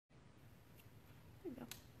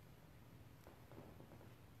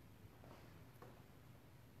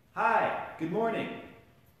Good morning.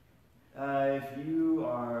 If you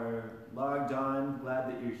are logged on, glad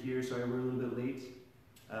that you're here. Sorry we're a little bit late.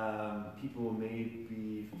 People may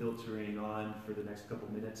be filtering on for the next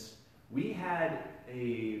couple minutes. We had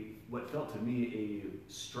what felt to me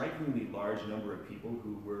a strikingly large number of people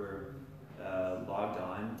who were logged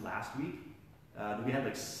on last week. We had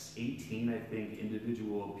like 18, I think,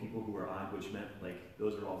 individual people who were on, which meant like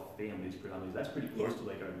those are all families predominantly. That's pretty close to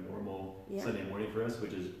like our normal Sunday morning for us,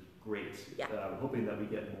 which is great. Hoping that we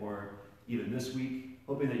get more even this week.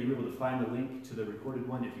 Hoping that you were able to find the link to the recorded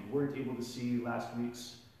one if you weren't able to see last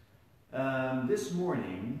week's. This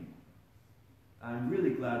morning, I'm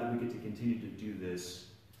really glad that we get to continue to do this.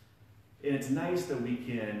 And it's nice that we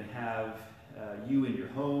can have you in your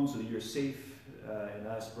home so that you're safe and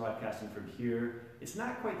us broadcasting from here. It's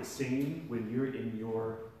not quite the same when you're in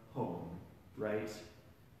your home, right?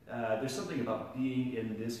 There's something about being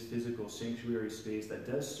in this physical sanctuary space that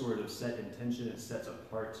does sort of set intention. It sets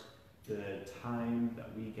apart the time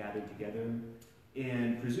that we gather together.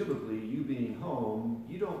 And presumably, you being home,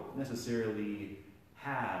 you don't necessarily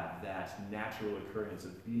have that natural occurrence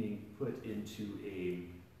of being put into a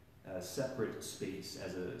separate space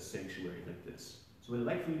as a sanctuary like this. So what I'd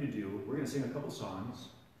like for you to do, we're going to sing a couple songs.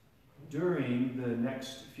 During the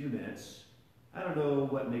next few minutes, I don't know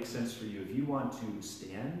what makes sense for you. If you want to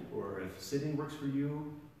stand, or if sitting works for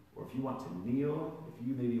you, or if you want to kneel, if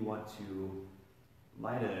you maybe want to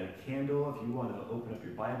light a candle, if you want to open up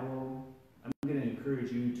your Bible, I'm going to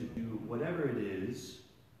encourage you to do whatever it is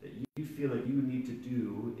that you feel like you need to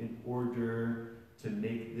do in order to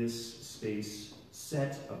make this space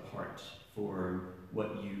set apart for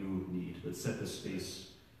what you need. Let's set this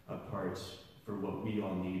space apart for what we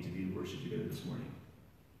all need to be in worship together this morning.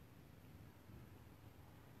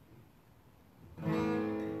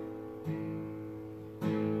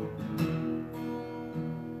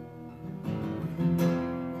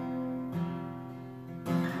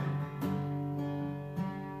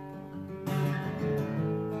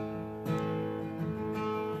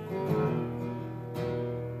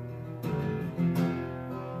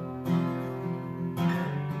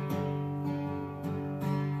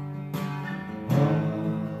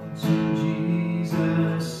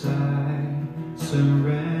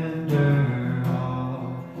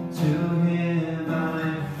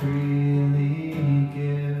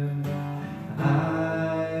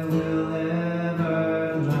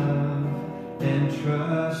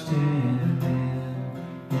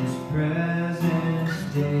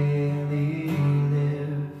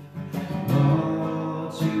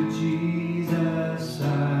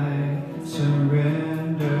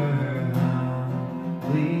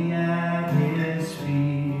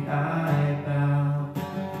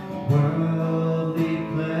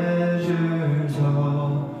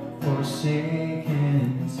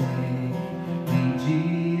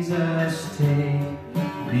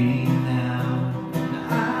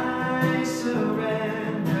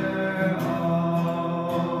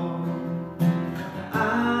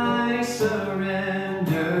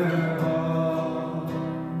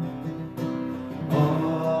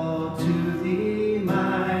 All to thee,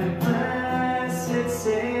 my blessed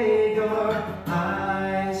Savior.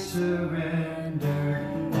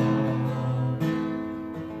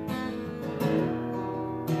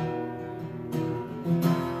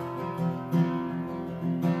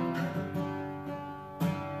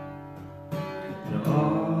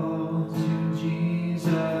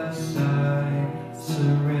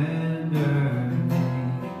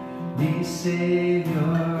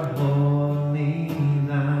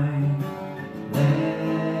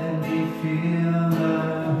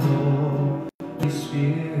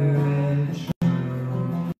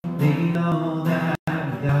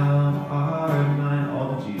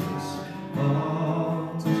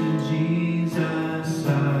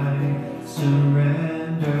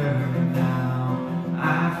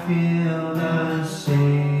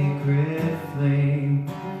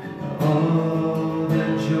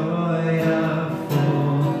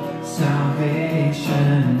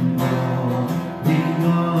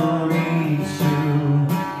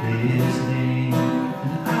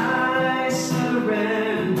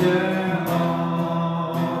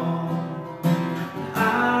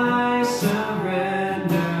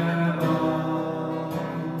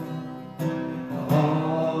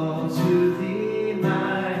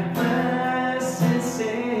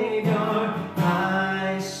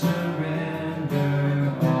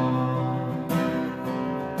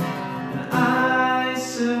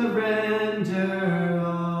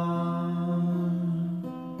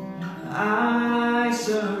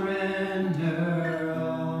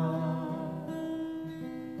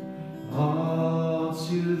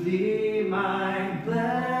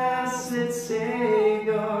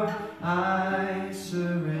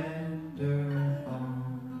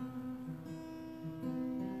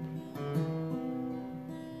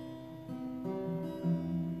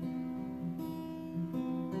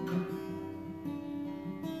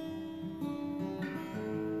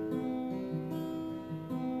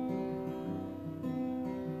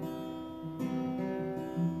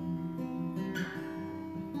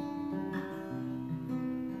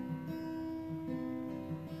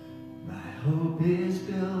 hope is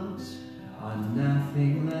built on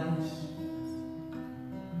nothing less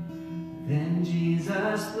than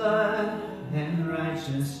Jesus' blood and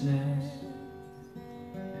righteousness.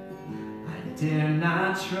 I dare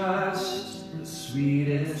not trust the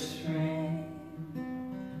sweetest frame,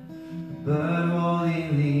 but wholly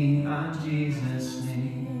lean on Jesus'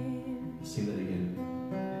 name. Sing that again.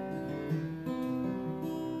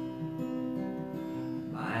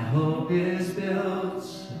 My hope is built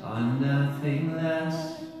on nothing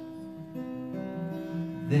less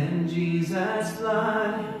than Jesus'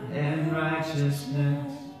 blood and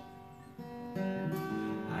righteousness.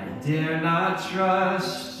 I dare not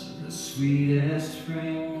trust the sweetest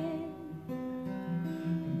frame,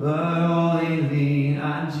 but wholly lean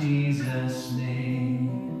on Jesus' name.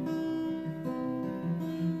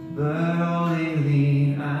 But wholly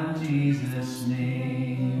lean on Jesus' name.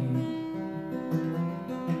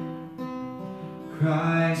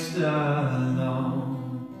 Christ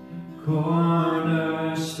alone, cornerstone,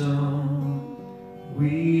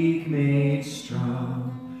 weak made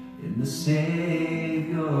strong in the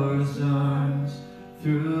Savior's arms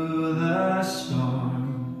through the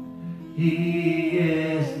storm. He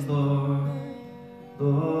is Lord,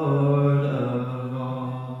 Lord of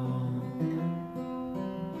all.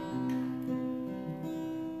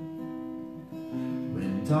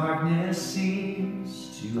 When darkness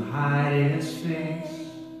seems to hide His face,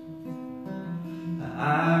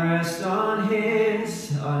 I rest on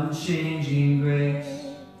His unchanging grace.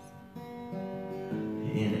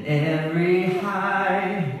 In every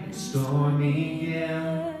high and stormy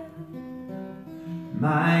gale,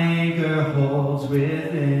 my anchor holds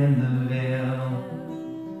within the veil.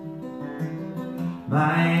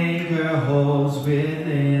 My anchor holds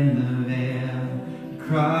within the veil.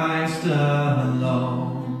 Christ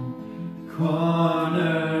alone,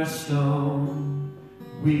 cornerstone,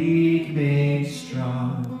 weak made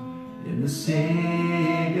strong in the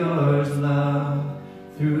Savior's love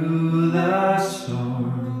through the storm.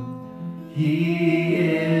 He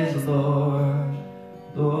is Lord,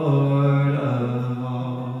 Lord of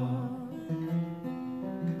all.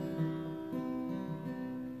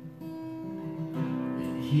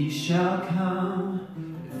 And He shall come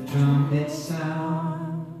with trumpet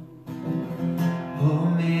sound. Oh,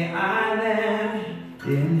 may I then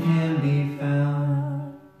in Him be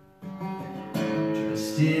found,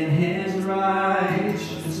 dressed in His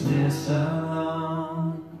righteousness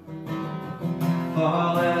alone,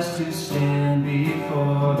 faultless to stand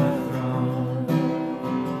before the throne.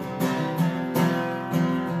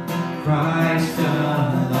 Christ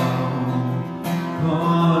alone,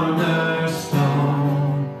 cornerstone,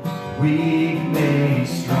 weak made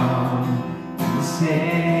strong in the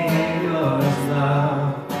Savior's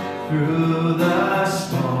love through the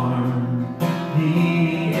storm.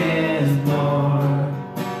 He is Lord,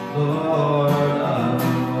 Lord of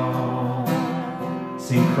all.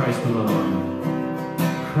 Sing Christ alone.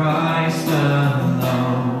 Christ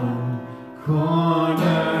alone,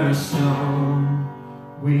 cornerstone,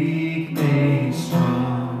 weak made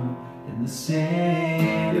strong in the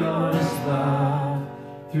Savior's love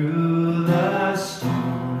through the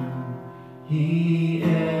storm. He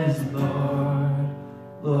is Lord,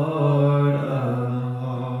 Lord of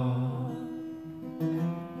all.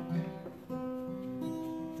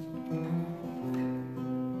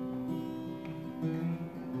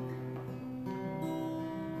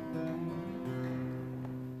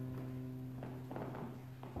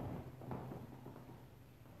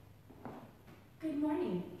 Good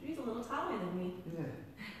morning. Drew's a little taller than me, Yeah.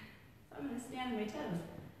 so I'm going to stand on my toes.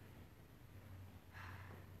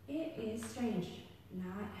 It is strange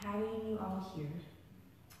not having you all here,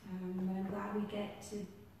 but I'm glad we get to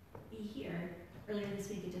be here. Earlier this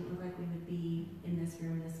week, it didn't look like we would be in this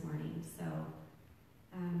room this morning, so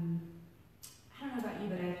I don't know about you,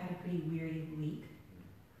 but I've had a pretty weary week.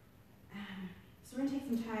 So we're going to take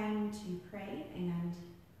some time to pray, and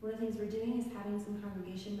one of the things we're doing is having some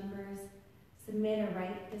congregation members submit or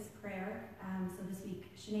write this prayer. So this week,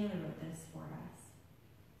 Shanaila wrote this for us.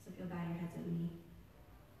 So if you'll bow your heads with me.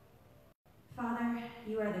 Father,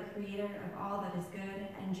 you are the creator of all that is good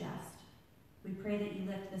and just. We pray that you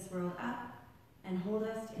lift this world up and hold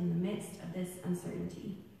us in the midst of this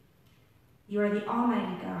uncertainty. You are the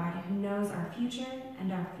Almighty God who knows our future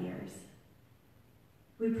and our fears.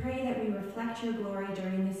 We pray that we reflect your glory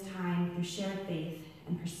during this time through shared faith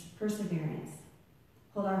and perseverance.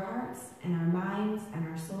 Hold our hearts and our minds and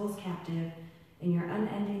our souls captive in your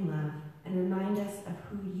unending love and remind us of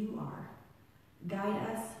who you are. Guide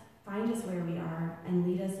us, find us where we are, and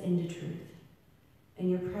lead us into truth. In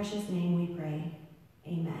your precious name we pray.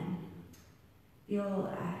 Amen.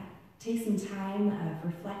 You'll take some time of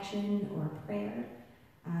reflection or prayer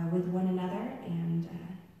with one another and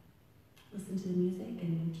listen to the music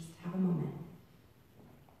and just have a moment.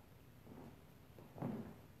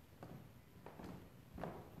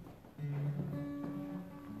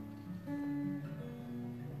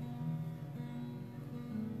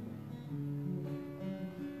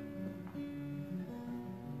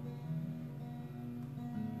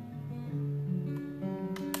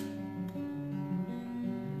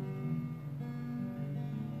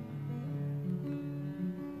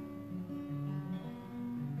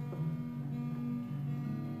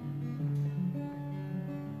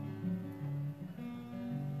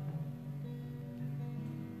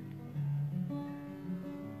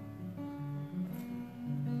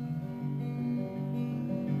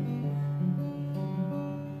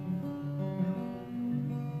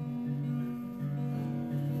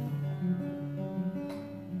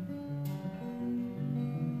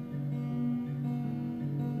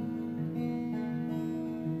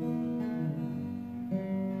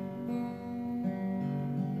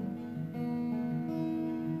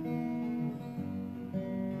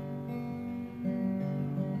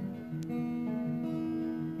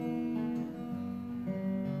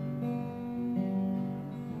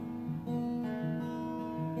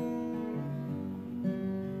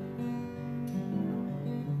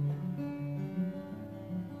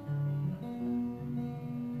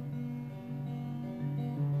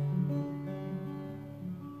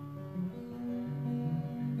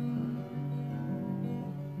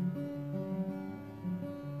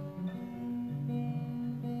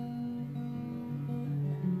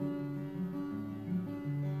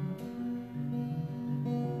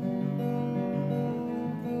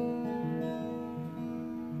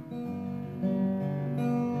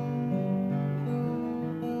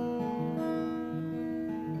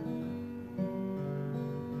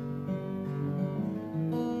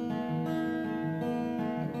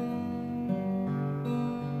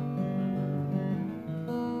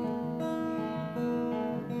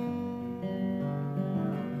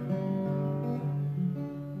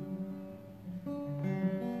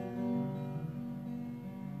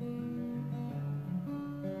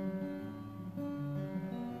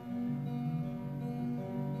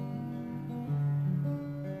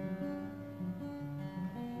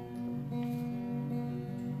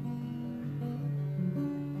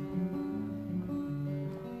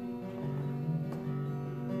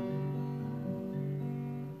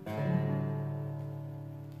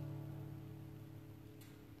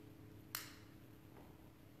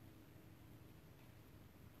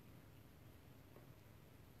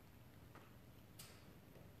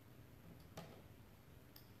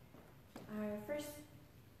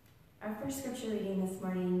 Our first scripture reading this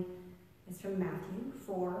morning is from Matthew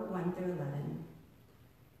 4:1-11.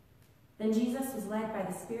 Then Jesus was led by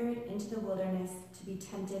the Spirit into the wilderness to be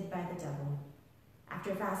tempted by the devil.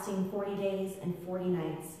 After fasting 40 days and 40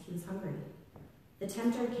 nights, he was hungry. The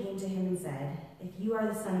tempter came to him and said, "If you are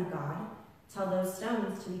the Son of God, tell those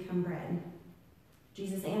stones to become bread."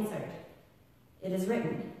 Jesus answered, "It is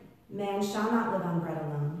written, man shall not live on bread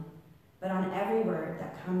alone, but on every word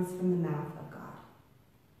that comes from the mouth of God."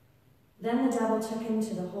 Then the devil took him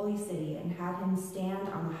to the holy city and had him stand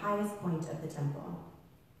on the highest point of the temple.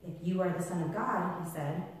 "If you are the Son of God," he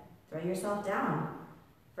said, "throw yourself down,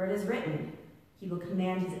 for it is written, he will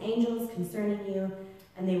command his angels concerning you,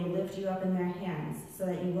 and they will lift you up in their hands, so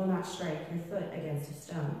that you will not strike your foot against a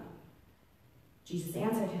stone." Jesus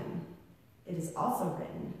answered him, "It is also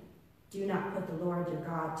written, do not put the Lord your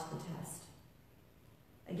God to the test."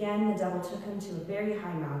 Again, the devil took him to a very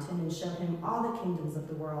high mountain and showed him all the kingdoms of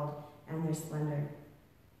the world and their splendor.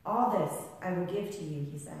 "All this I will give to you,"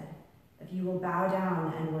 he said, "if you will bow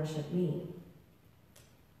down and worship me."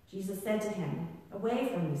 Jesus said to him, "Away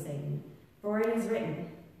from me, Satan, for it is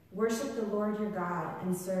written, worship the Lord your God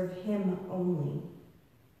and serve him only."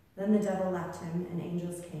 Then the devil left him, and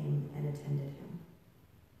angels came and attended him.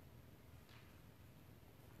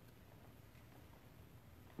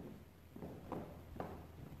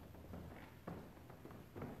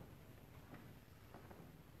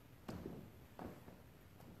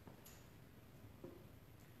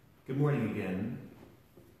 Good morning again.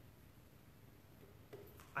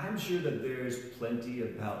 I'm sure that there's plenty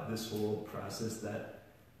about this whole process that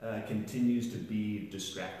continues to be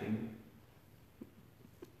distracting.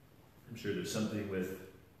 I'm sure there's something with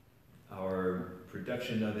our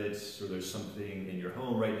production of it, or there's something in your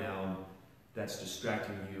home right now that's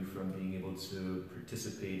distracting you from being able to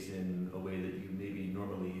participate in a way that you maybe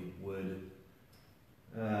normally would.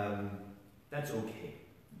 That's okay.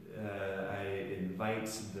 I invite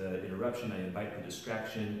the interruption, I invite the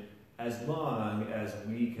distraction as long as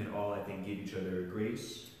we can all, I think, give each other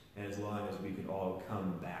grace, and as long as we can all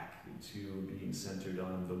come back to being centered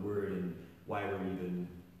on the Word and why we're even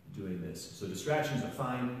doing this. So distractions are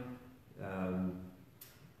fine.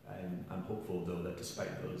 I'm hopeful, though, that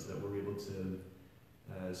despite those, that we're able to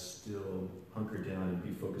still hunker down and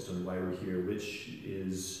be focused on why we're here, which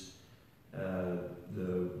is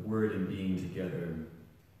the Word and being together.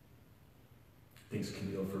 Thanks,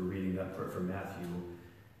 Camille, for reading that part from Matthew.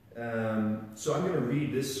 So I'm going to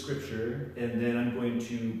read this scripture, and then I'm going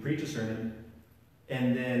to preach a sermon,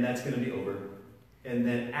 and then that's going to be over. And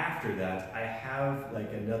then after that, I have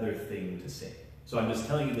like another thing to say. So I'm just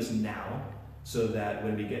telling you this now, so that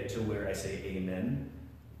when we get to where I say amen,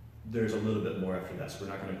 there's a little bit more after that. So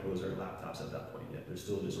we're not going to close our laptops at that point yet. There's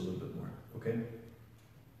still just a little bit more, okay?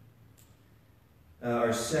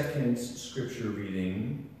 Our second scripture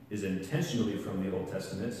reading is intentionally from the Old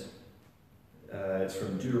Testament. It's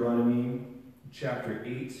from Deuteronomy chapter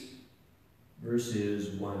 8,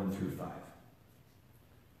 verses 1 through 5.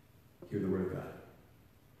 Hear the word of God.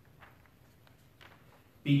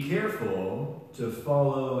 Be careful to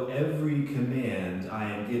follow every command I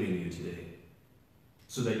am giving you today,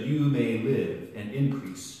 so that you may live and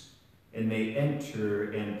increase, and may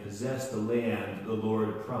enter and possess the land the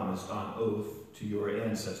Lord promised on oath to your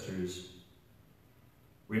ancestors.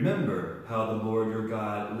 Remember how the Lord your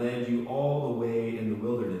God led you all the way in the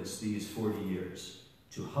wilderness these 40 years,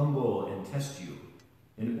 to humble and test you,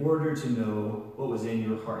 in order to know what was in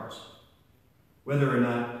your heart, whether or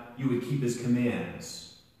not you would keep his commands.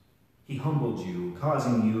 He humbled you,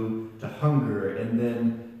 causing you to hunger, and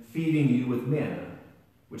then feeding you with manna,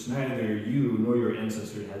 which neither you nor your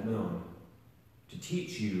ancestors had known, to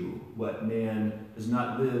teach you what man does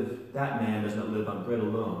not live on bread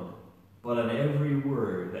alone, but on every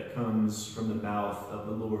word that comes from the mouth of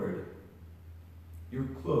the Lord. Your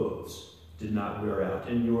clothes did not wear out,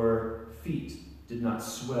 and your feet did not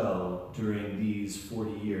swell during these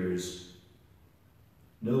 40 years.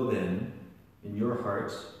 Know then in your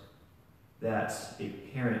heart that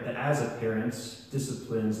as a parent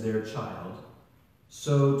disciplines their child,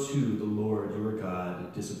 so too the Lord your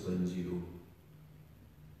God disciplines you.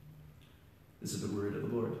 This is the word of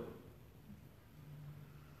the Lord.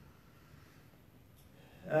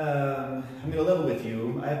 I'm going to level with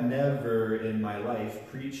you. I've never in my life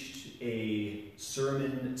preached a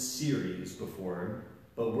sermon series before,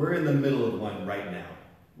 but we're in the middle of one right now.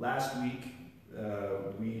 Last week,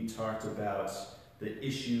 we talked about the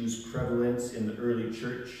issues prevalent in the early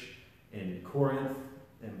church in Corinth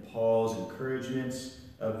and Paul's encouragement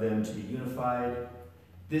of them to be unified.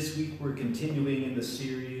 This week, we're continuing in the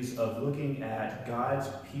series of looking at God's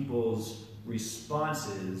people's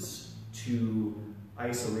responses to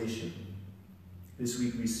isolation. This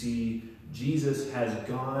week we see Jesus has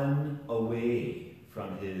gone away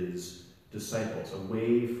from his disciples,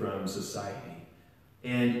 away from society,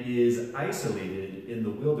 and is isolated in the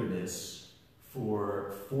wilderness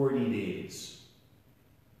for 40 days.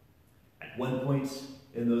 At one point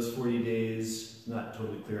in those 40 days, it's not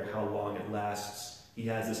totally clear how long it lasts, he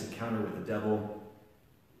has this encounter with the devil,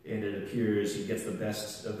 and it appears he gets the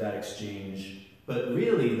best of that exchange. But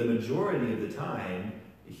really, the majority of the time,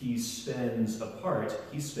 he spends apart,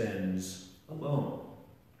 he spends alone,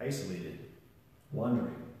 isolated,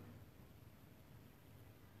 wandering.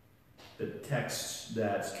 The text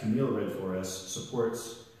that Camille read for us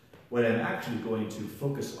supports what I'm actually going to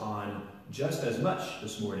focus on just as much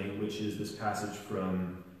this morning, which is this passage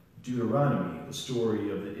from Deuteronomy, the story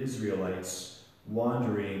of the Israelites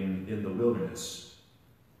wandering in the wilderness.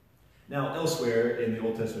 Now, elsewhere in the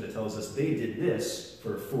Old Testament, it tells us they did this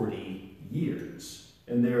for 40 years.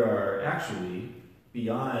 And there are actually,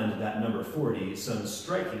 beyond that number 40, some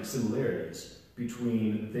striking similarities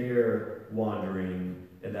between their wandering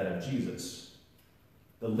and that of Jesus.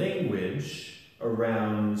 The language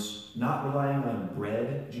around not relying on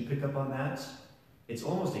bread, did you pick up on that? It's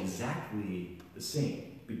almost exactly the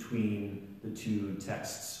same between the two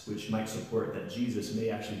texts, which might support that Jesus may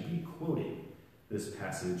actually be quoting this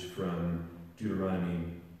passage from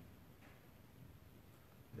Deuteronomy.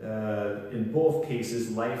 In both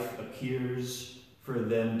cases, life appears for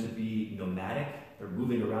them to be nomadic. They're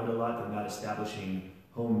moving around a lot. They're not establishing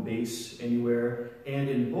home base anywhere. And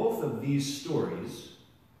in both of these stories,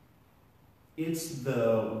 it's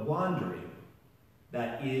the wandering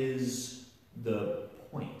that is the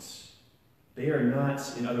point. They are not,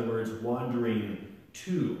 in other words, wandering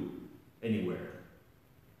to anywhere.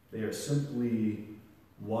 They are simply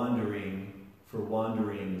wandering for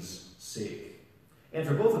wandering's sake. And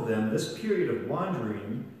for both of them, this period of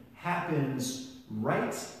wandering happens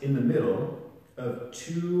right in the middle of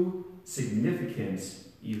two significant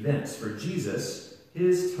events. For Jesus,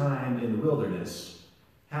 his time in the wilderness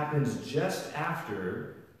happens just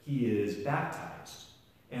after he is baptized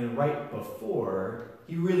and right before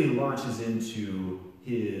he really launches into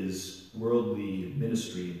his worldly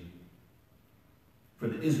ministry. For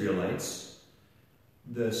the Israelites,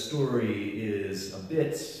 the story is a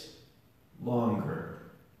bit longer.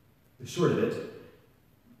 The short of it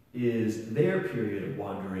is their period of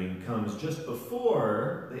wandering comes just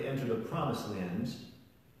before they enter the promised land,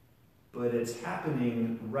 but it's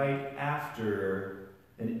happening right after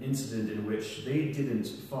an incident in which they didn't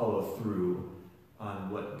follow through on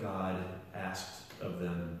what God asked of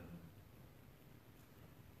them.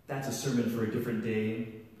 That's a sermon for a different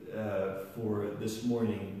day. For this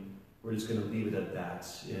morning, we're just going to leave it at that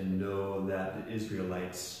and know that the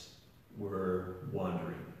Israelites were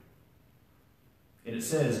wandering. And it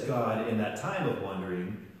says God, in that time of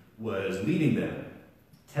wandering, was leading them,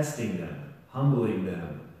 testing them, humbling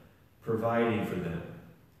them, providing for them,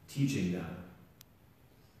 teaching them.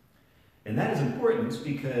 And that is important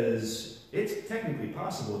because it's technically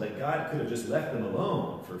possible that God could have just left them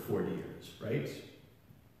alone for 40 years, right?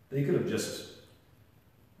 They could have just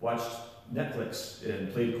watched Netflix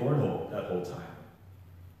and played cornhole that whole time.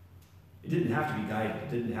 It didn't have to be guided.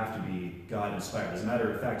 It didn't have to be God-inspired. As a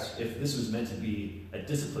matter of fact, if this was meant to be a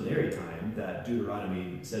disciplinary time that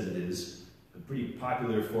Deuteronomy says it is, a pretty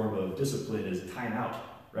popular form of discipline is time out,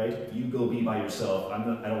 right? You go be by yourself. I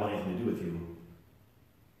don't want anything to do with you.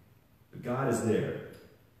 But God is there.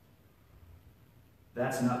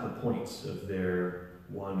 That's not the point of their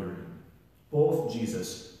wandering. Both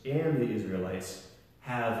Jesus and the Israelites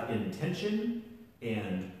have intention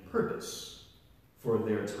and purpose for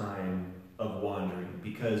their time of wandering.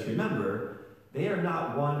 Because remember, they are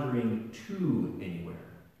not wandering to anywhere.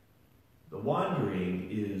 The wandering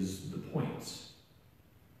is the point.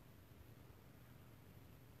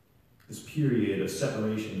 This period of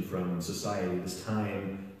separation from society, this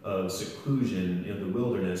time of seclusion in the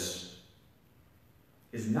wilderness,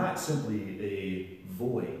 is not simply a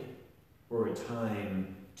void or a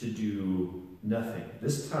time to do nothing.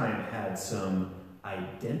 This time had some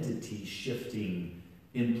identity-shifting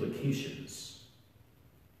implications.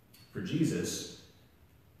 For Jesus,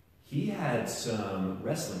 he had some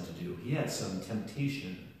wrestling to do. He had some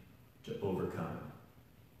temptation to overcome.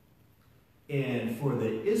 And for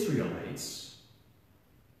the Israelites,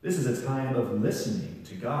 this is a time of listening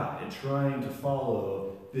to God and trying to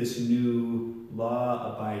follow this new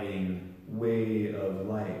law-abiding way of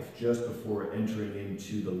life just before entering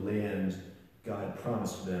into the land God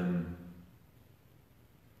promised them.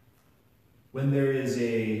 When there is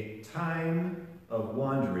a time of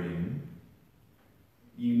wandering,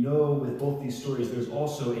 you know with both these stories there's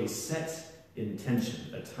also a set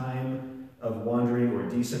intention, a time of wandering or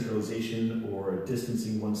decentralization or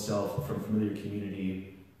distancing oneself from familiar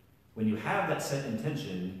community. When you have that set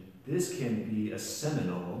intention, this can be a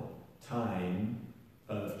seminal time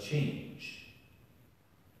of change.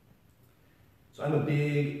 So I'm a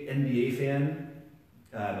big NBA fan.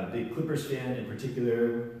 I'm a big Clippers fan in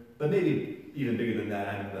particular, but maybe even bigger than that,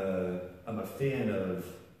 I'm a fan of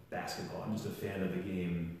basketball. I'm just a fan of the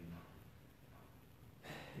game.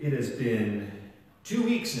 It has been 2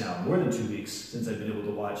 weeks now, more than 2 weeks, since I've been able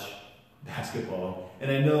to watch basketball.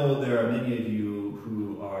 And I know there are many of you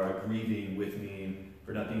who are grieving with me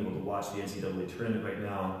for not being able to watch the NCAA tournament right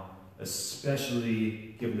now,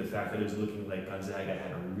 especially given the fact that it was looking like Gonzaga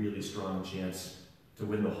had a really strong chance to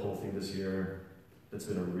win the whole thing this year. That's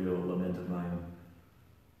been a real lament of mine.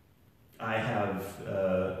 I have,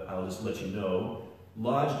 I'll just let you know,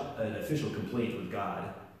 lodged an official complaint with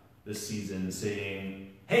God this season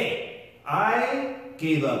saying, hey, I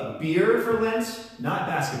gave up beer for Lent, not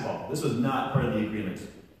basketball. This was not part of the agreement.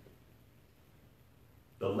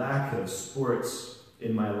 The lack of sports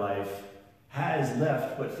in my life has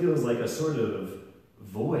left what feels like a sort of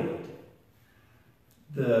void.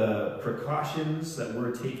 The precautions that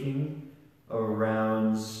we're taking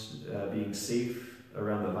around being safe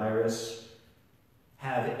around the virus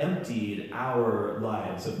have emptied our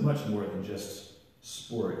lives of much more than just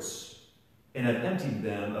sports, and have emptied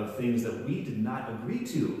them of things that we did not agree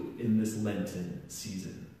to in this Lenten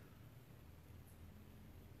season.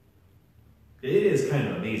 It is kind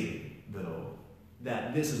of amazing, though,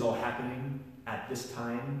 that this is all happening at this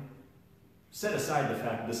time. Set aside the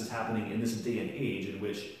fact that this is happening in this day and age in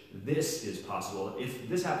which this is possible. If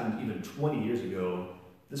this happened even 20 years ago,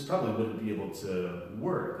 this probably wouldn't be able to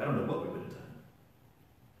work. I don't know what we would have done.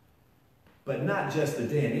 But not just the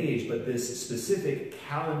day and age, but this specific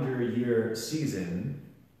calendar year season,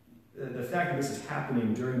 the fact that this is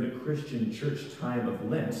happening during the Christian church time of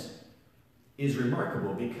Lent is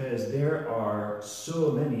remarkable because there are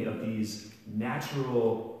so many of these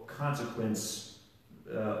natural consequence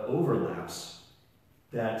overlaps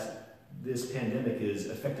that this pandemic is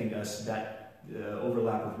affecting us, that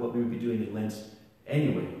overlap with what we would be doing in Lent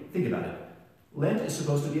anyway. Think about it. Lent is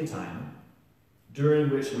supposed to be a time during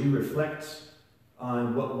which we reflect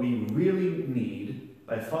on what we really need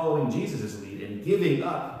by following Jesus' lead and giving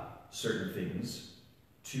up certain things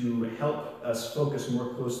to help us focus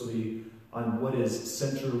more closely on what is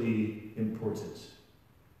centrally important.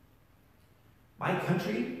 My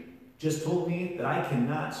country just told me that I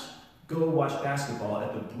cannot go watch basketball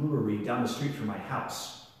at the brewery down the street from my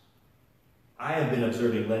house. I have been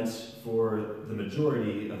observing Lent for the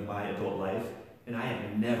majority of my adult life, and I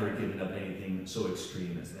have never given up anything so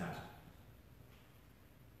extreme as that.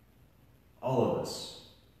 All of us,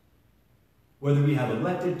 whether we have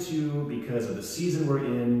elected to because of the season we're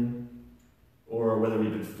in, or whether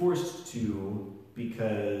we've been forced to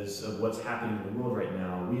because of what's happening in the world right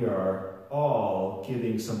now, we are all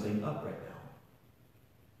giving something up right now.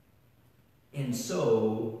 And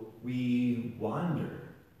so we wander.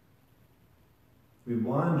 We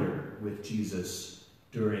wander with Jesus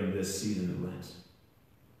during this season of Lent.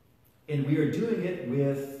 And we are doing it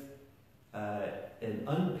with an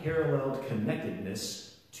unparalleled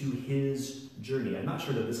connectedness to his journey. I'm not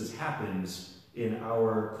sure that this has happened in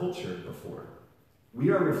our culture before. We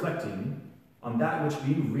are reflecting on that which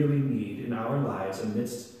we really need in our lives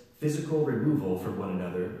amidst physical removal from one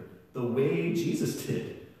another, the way Jesus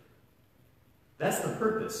did. That's the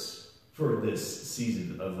purpose for this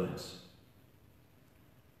season of Lent.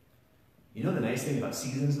 You know the nice thing about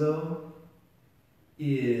seasons, though,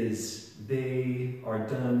 is they are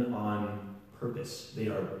done on purpose. They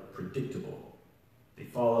are predictable. They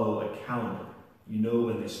follow a calendar. You know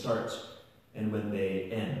when they start and when they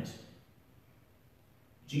end.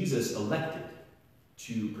 Jesus elected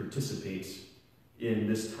to participate in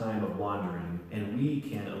this time of wandering, and we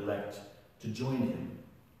can elect to join him.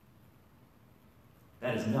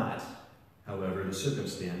 That is not, however, the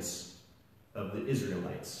circumstance of the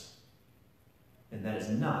Israelites. And that is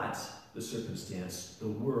not the circumstance the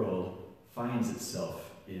world finds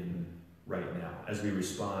itself in right now as we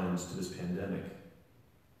respond to this pandemic.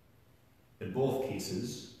 In both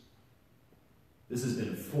cases, this has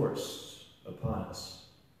been forced upon us.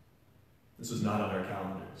 This was not on our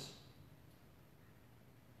calendars.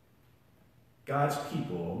 God's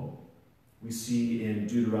people, we see in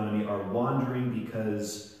Deuteronomy, are wandering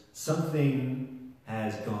because something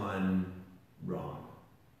has gone wrong.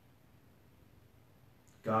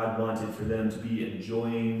 God wanted for them to be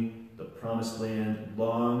enjoying the promised land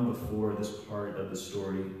long before this part of the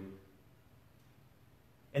story.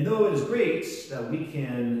 And though it is great that we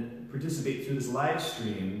can participate through this live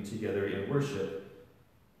stream together in worship,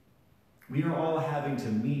 we are all having to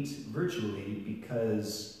meet virtually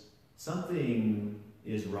because something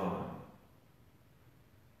is wrong.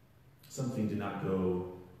 Something did not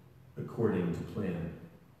go according to plan.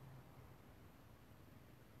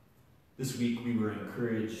 This week we were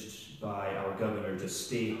encouraged by our governor to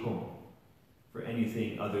stay home for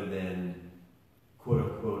anything other than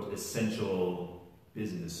quote-unquote essential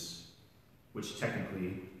business, which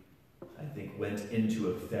technically I think went into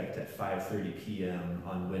effect at 5:30 p.m.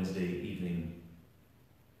 on Wednesday evening.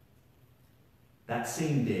 That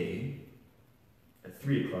same day, at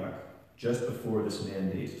 3 o'clock, just before this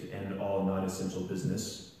mandate to end all non-essential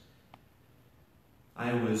business,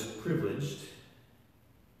 I was privileged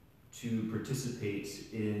to participate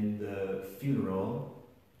in the funeral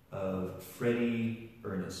of Freddie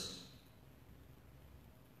Ernest.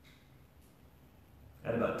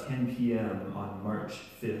 At about 10 p.m. on March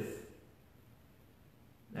 5th,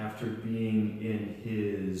 after being in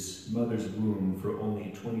his mother's womb for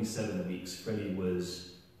only 27 weeks, Freddie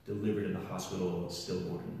was delivered in the hospital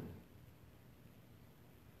stillborn.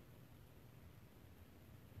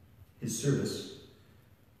 His service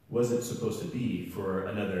wasn't supposed to be for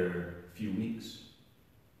another few weeks.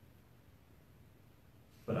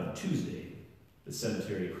 But on Tuesday, the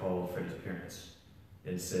cemetery called Freddie's parents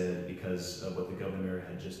and said, because of what the governor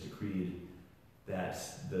had just decreed, that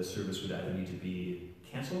the service would either need to be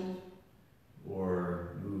canceled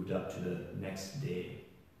or moved up to the next day.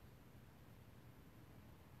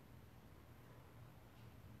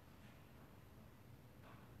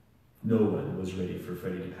 No one was ready for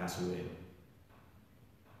Freddie to pass away.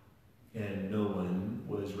 And no one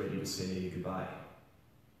was ready to say goodbye.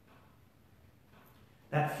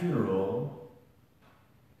 That funeral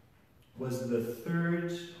was the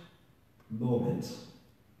third moment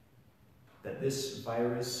that this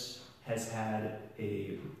virus has had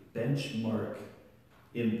a benchmark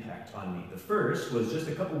impact on me. The first was just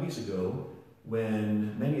a couple weeks ago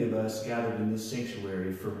when many of us gathered in this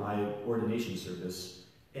sanctuary for my ordination service,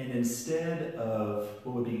 and instead of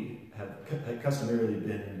what would have customarily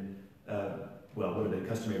been, would have been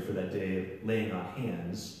customary for that day, laying on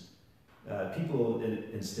hands, people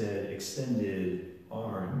instead extended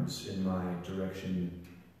arms in my direction.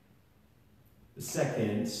 The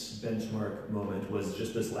second benchmark moment was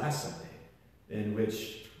just this last Sunday, in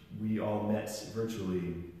which we all met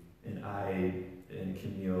virtually, and I and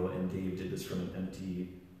Camille and Dave did this from an empty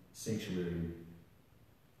sanctuary.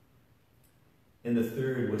 And the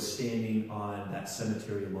third was standing on that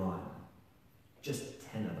cemetery lawn, just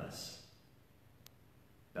 10 of us,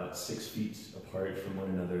 about 6 feet apart from one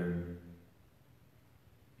another.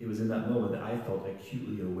 It was in that moment that I felt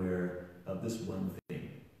acutely aware of this one thing.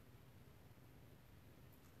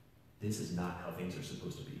 This is not how things are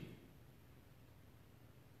supposed to be.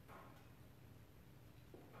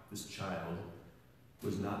 This child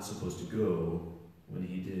was not supposed to go when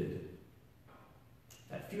he did.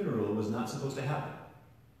 That funeral was not supposed to happen.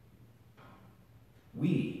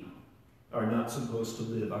 We are not supposed to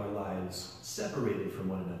live our lives separated from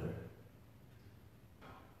one another.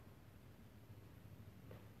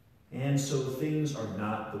 And so things are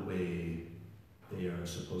not the way they are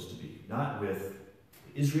supposed to be. Not with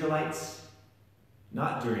the Israelites,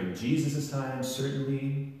 not during Jesus' time,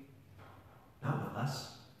 certainly, not with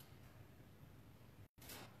us.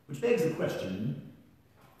 Which begs the question,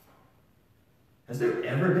 has there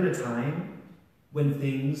ever been a time when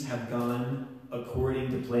things have gone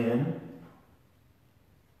according to plan?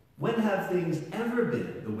 When have things ever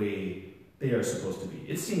been the way they are supposed to be?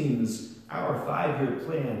 It seems our 5-year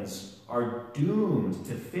plans are doomed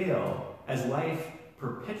to fail as life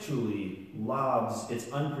perpetually lobs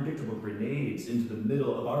its unpredictable grenades into the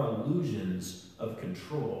middle of our illusions of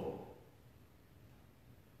control.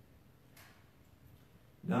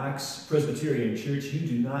 Knox Presbyterian Church, you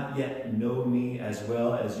do not yet know me as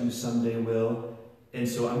well as you someday will, and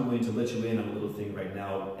so I'm going to let you in on a little thing right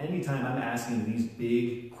now. Anytime I'm asking these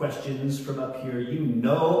big questions from up here, you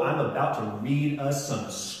know I'm about to read us some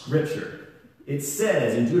scripture. It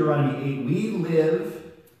says in Deuteronomy 8, we live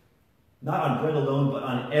not on bread alone, but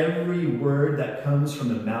on every word that comes from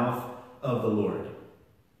the mouth of the Lord.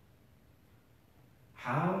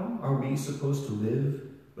 How are we supposed to live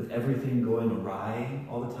with everything going awry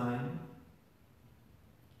all the time?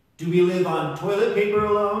 Do we live on toilet paper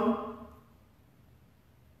alone?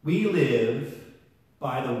 We live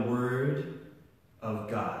by the word of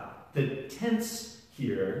God. The tense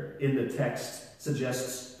here in the text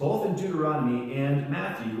suggests, both in Deuteronomy and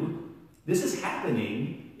Matthew, this is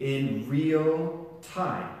happening in real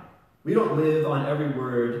time. We don't live on every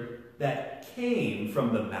word that came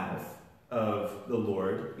from the mouth of the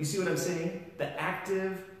Lord. You see what I'm saying? The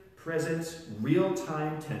active, present,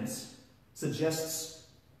 real-time tense suggests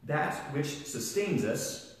that which sustains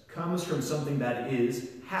us comes from something that is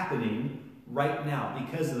happening right now,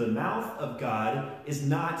 because the mouth of God is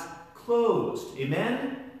not closed.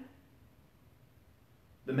 Amen?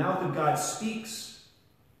 The mouth of God speaks,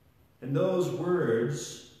 and those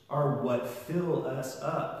words are what fill us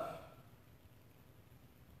up.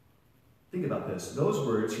 Think about this. Those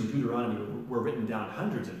words from Deuteronomy were written down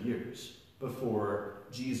hundreds of years before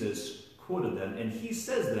Jesus quoted them, and he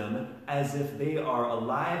says them as if they are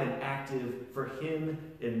alive and active for him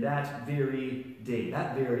in that very day,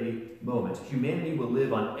 that very moment. Humanity will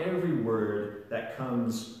live on every word that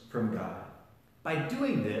comes from God. By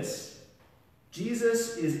doing this,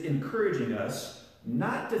 Jesus is encouraging us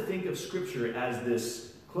not to think of Scripture as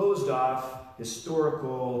this closed-off,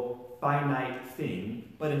 historical, finite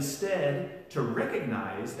thing, but instead to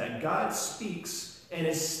recognize that God speaks and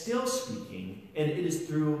is still speaking, and it is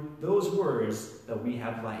through those words that we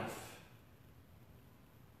have life.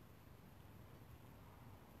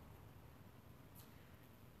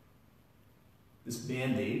 This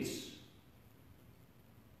mandate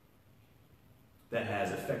that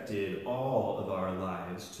has affected all of our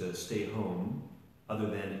lives to stay home, other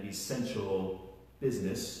than essential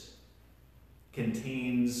business,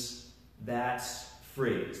 contains that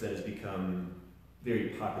phrase that has become very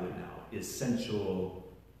popular now,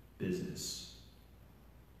 essential business.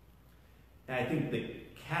 And I think the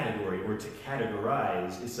category, or to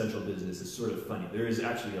categorize essential business, is sort of funny. There is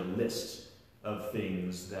actually a list of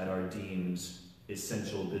things that are deemed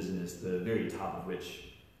essential business, the very top of which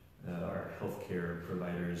are healthcare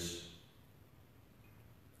providers.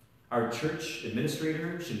 Our church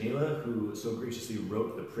administrator, Shanela, who so graciously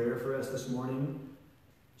wrote the prayer for us this morning,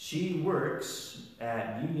 she works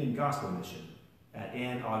at Union Gospel Mission at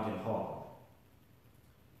Ann Ogden Hall.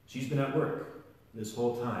 She's been at work this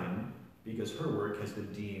whole time because her work has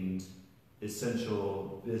been deemed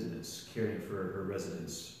essential business, caring for her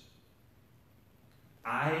residents.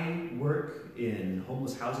 I work in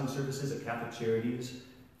homeless housing services at Catholic Charities.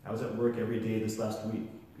 I was at work every day this last week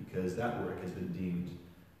because that work has been deemed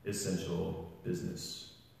essential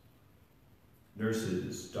business.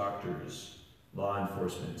 Nurses, doctors, law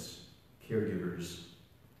enforcement, caregivers,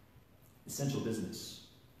 essential business.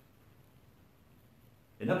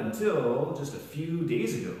 And up until just a few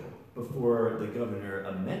days ago, before the governor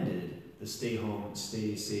amended the stay home,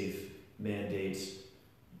 stay safe mandate,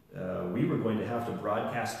 we were going to have to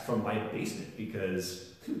broadcast from my basement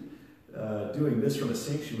because doing this from a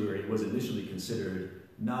sanctuary was initially considered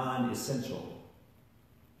non-essential.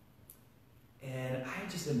 And I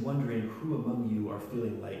just am wondering who among you are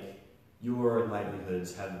feeling like your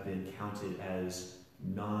livelihoods have been counted as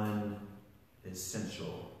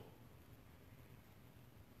non-essential.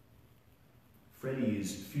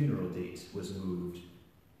 Freddie's funeral date was moved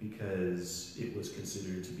because it was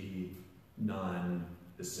considered to be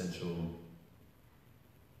non-essential.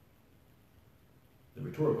 The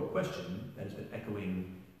rhetorical question that has been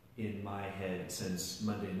echoing in my head since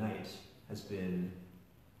Monday night has been,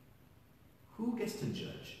 who gets to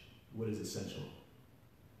judge what is essential?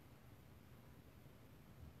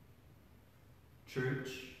 Church,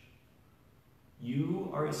 you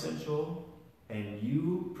are essential and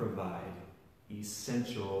you provide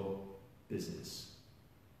essential business.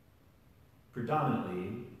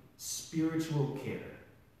 Predominantly, spiritual care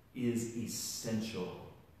is essential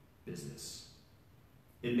business.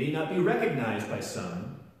 It may not be recognized by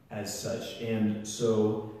some as such, and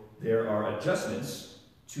so there are adjustments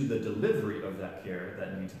to the delivery of that care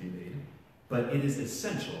that need to be made, but it is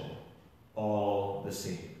essential all the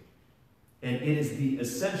same. And it is the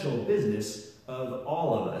essential business of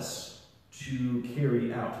all of us to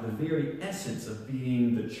carry out. The very essence of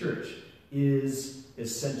being the church is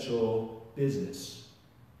essential business.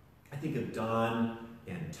 I think of Don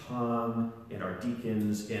and Tom and our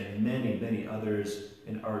deacons and many, many others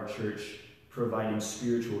in our church providing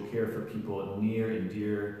spiritual care for people near and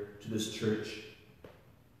dear to this church.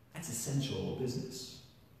 That's essential business.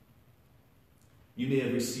 You may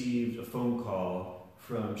have received a phone call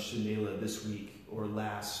from Shanela this week or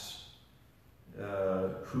last,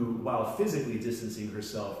 who, while physically distancing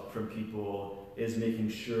herself from people, is making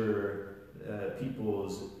sure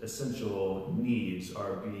people's essential needs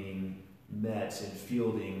are being met and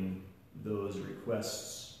fielding those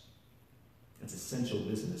requests. That's essential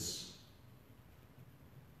business.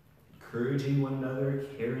 Encouraging one another,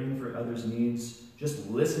 caring for others' needs, just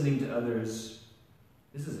listening to others.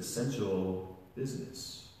 This is essential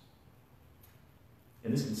business.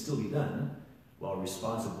 And this can still be done while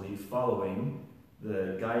responsibly following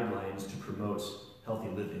the guidelines to promote healthy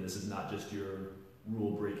living. This is not just your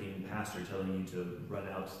rule-breaking pastor telling you to run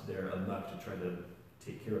out there amok to try to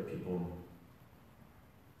take care of people.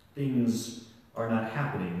 Things are not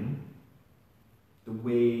happening the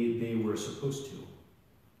way they were supposed to.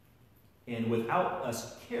 And without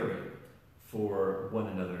us caring for one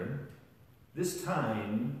another, this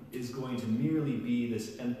time is going to merely be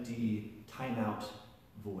this empty timeout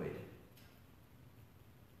void.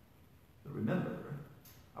 But remember,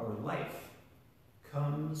 our life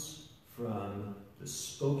comes from the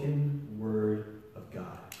spoken word of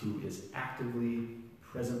God, who is actively,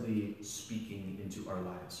 presently speaking into our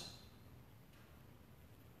lives.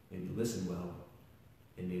 May we listen well,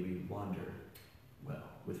 and may we wander well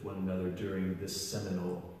with one another during this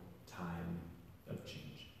seminal time of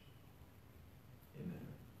change. Amen.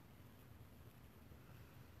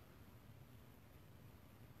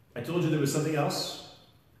 I told you there was something else.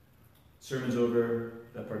 Sermon's over,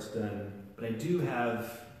 that part's done. But I do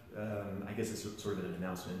have, I guess it's sort of an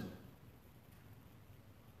announcement.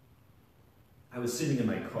 I was sitting in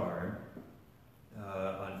my car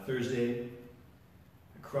on Thursday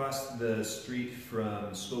across the street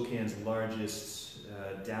from Spokane's largest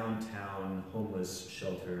downtown homeless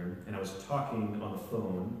shelter, and I was talking on the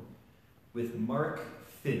phone with Mark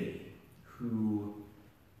Finney, who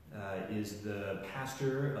is the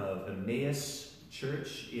pastor of Emmaus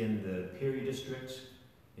Church in the Perry District,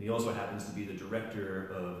 and he also happens to be the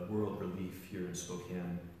director of World Relief here in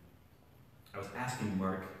Spokane. I was asking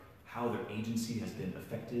Mark how their agency has been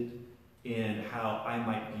affected and how I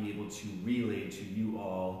might be able to relay to you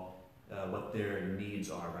all what their needs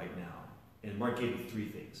are right now. And Mark gave me 3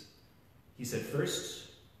 things. He said, first,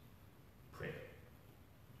 pray.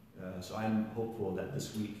 So I'm hopeful that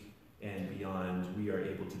this week and beyond, we are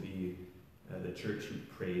able to be the church who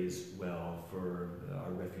prays well for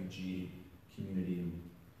our refugee community. He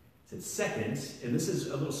said, second, and this is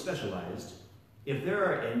a little specialized, If there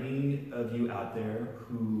are any of you out there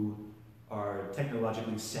who are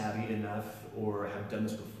technologically savvy enough or have done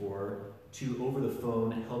this before to, over the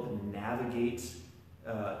phone, help navigate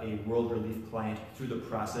a World Relief client through the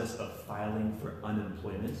process of filing for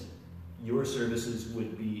unemployment, your services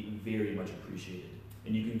would be very much appreciated.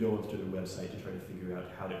 And you can go to their website to try to figure out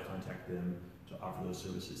how to contact them to offer those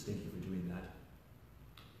services. Thank you for doing that.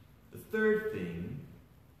 The third thing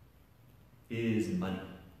is money.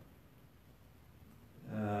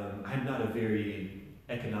 I'm not a very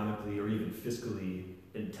economically or even fiscally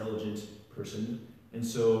intelligent person, and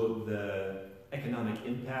so the economic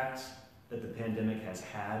impact that the pandemic has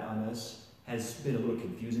had on us has been a little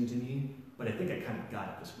confusing to me, but I think I kind of got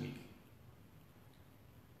it this week.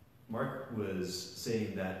 Mark was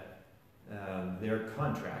saying that their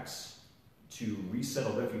contracts to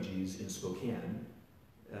resettle refugees in Spokane,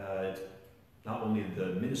 not only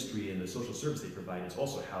the ministry and the social service they provide, it's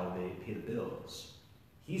also how they pay the bills.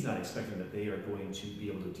 He's not expecting that they are going to be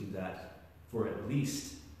able to do that for at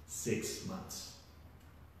least 6 months.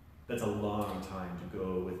 That's a long time to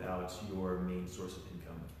go without your main source of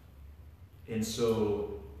income. And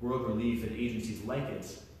so World Relief and agencies like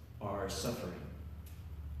it are suffering.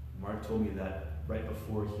 Mark told me that right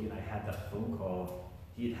before he and I had that phone call,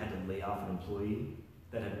 he had to lay off an employee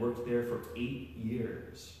that had worked there for 8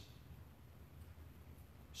 years.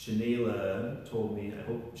 Shanela told me, I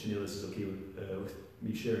hope Shanela is okay with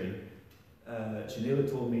me sharing, Shanela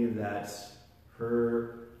told me that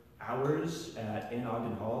her hours at Ann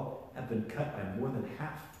Ogden Hall have been cut by more than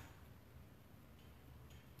half.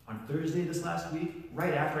 On Thursday this last week,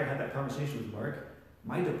 right after I had that conversation with Mark,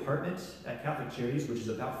 my department at Catholic Charities, which is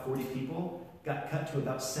about 40 people, got cut to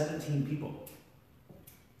about 17 people.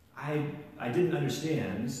 I didn't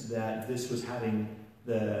understand that this was having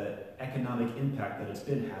the economic impact that it's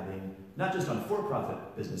been having, not just on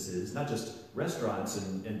for-profit businesses, not just restaurants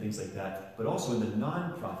and things like that, but also in the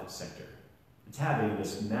non-profit sector. It's having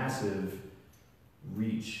this massive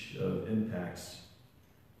reach of impacts.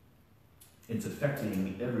 It's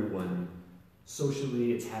affecting everyone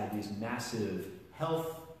socially. It's had these massive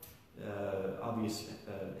health, obvious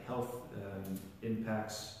health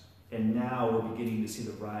impacts, and now we're beginning to see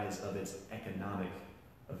the rise of its economic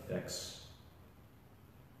effects.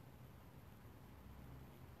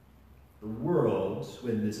 The world,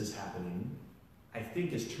 when this is happening, I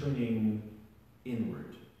think is turning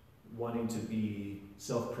inward, wanting to be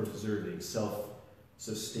self-preserving,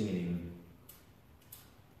 self-sustaining.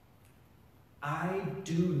 I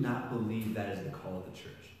do not believe that is the call of the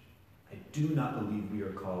church. I do not believe we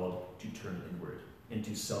are called to turn inward and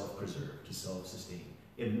to self-preserve, to self-sustain.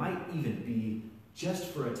 It might even be just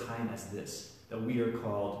for a time as this that we are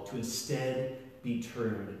called to instead be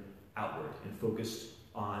turned outward and focused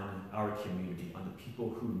on our community, on the people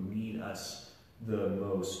who need us the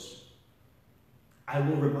most. I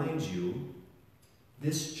will remind you,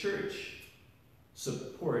 this church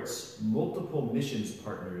supports multiple missions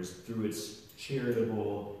partners through its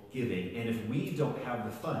charitable giving, and if we don't have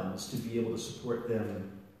the funds to be able to support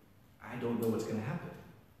them, I don't know what's going to happen.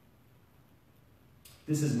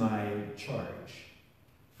 This is my charge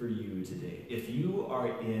for you today. If you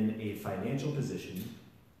are in a financial position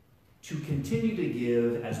to continue to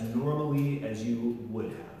give as normally as you would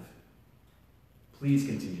have, please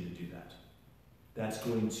continue to do that. That's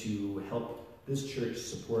going to help this church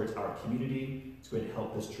support our community. It's going to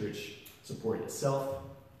help this church support itself.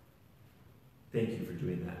 Thank you for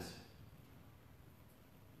doing that.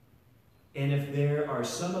 And if there are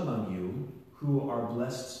some among you who are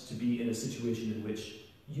blessed to be in a situation in which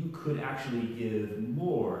you could actually give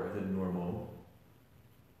more than normal,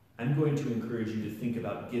 I'm going to encourage you to think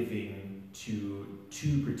about giving to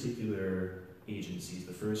 2 particular agencies.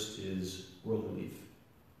 The first is World Relief.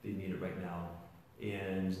 They need it right now,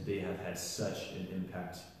 and they have had such an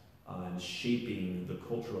impact on shaping the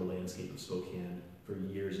cultural landscape of Spokane for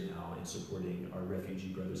years now in supporting our refugee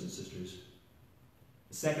brothers and sisters.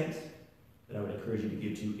 The second that I would encourage you to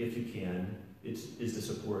give to, if you can, is to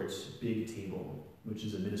support Big Table, which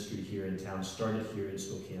is a ministry here in town, started here in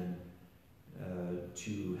Spokane,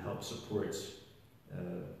 to help support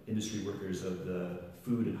industry workers of the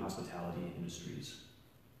food and hospitality industries.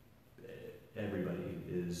 Everybody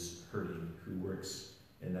is hurting who works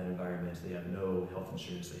in that environment. They have no health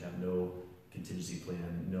insurance, they have no contingency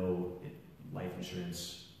plan, no life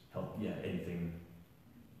insurance, anything.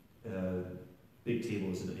 Big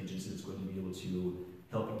Table is an agency that's going to be able to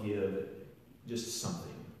help give just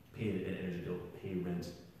something, pay an energy bill, pay rent,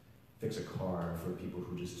 fix a car for people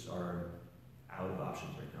who just are out of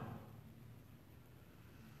options right now.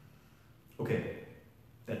 Okay,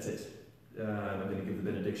 that's it. I'm going to give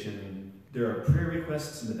the benediction. There are prayer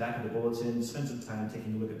requests in the back of the bulletin. Spend some time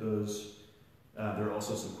taking a look at those. There are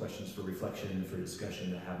also some questions for reflection, for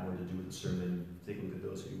discussion that have more to do with the sermon. Take a look at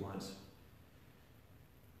those if you want.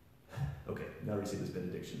 Okay, now receive this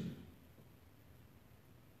benediction.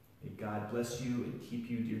 May God bless you and keep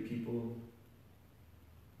you, dear people.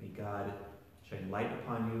 May God shine light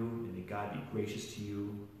upon you, and may God be gracious to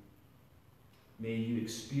you. May you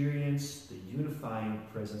experience the unifying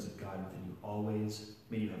presence of God within you always.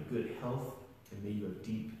 May you have good health, and may you have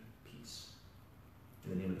deep peace.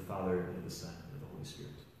 In the name of the Father, and of the Son, and of the Holy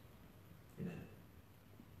Spirit. Amen.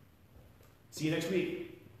 See you next week.